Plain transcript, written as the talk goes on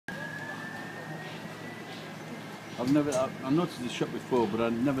I've noticed this shop before, but I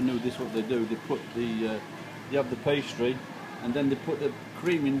never knew this what they do. They put the they have the pastry, and then they put the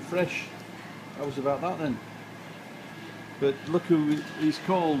cream in fresh. How was about that then? But look who he's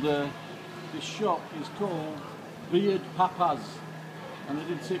called. This shop is called Beard Papas, and I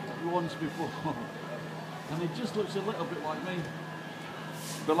did see it once before, and it just looks a little bit like me.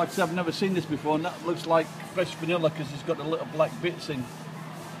 But like I said, I've never seen this before, and that looks like fresh vanilla because it's got the little black bits in.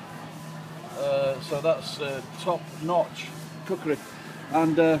 So that's top-notch cookery,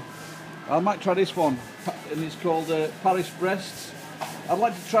 and I might try this one, and it's called Paris breasts. I'd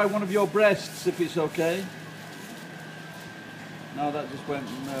like to try one of your breasts if it's okay. No, that just went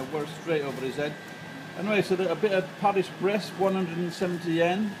straight over his head. Anyway, so a bit of Paris breast, 170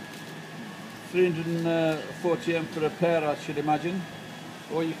 yen, 340 yen for a pair, I should imagine.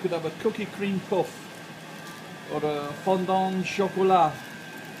 Or you could have a cookie cream puff, or a fondant chocolat,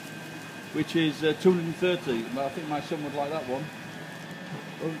 which is 230. But I think my son would like that one.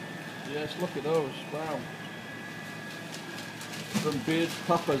 Oh, yes, look at those. Wow. From Beard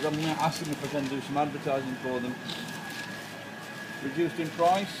Papas. I'm going to ask them if I can do some advertising for them. Reduced in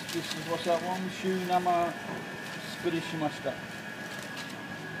price. This is, what's that one? Choux nama spirishimashita.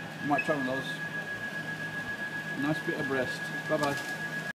 I might try one of those. Nice bit of breast. Bye bye.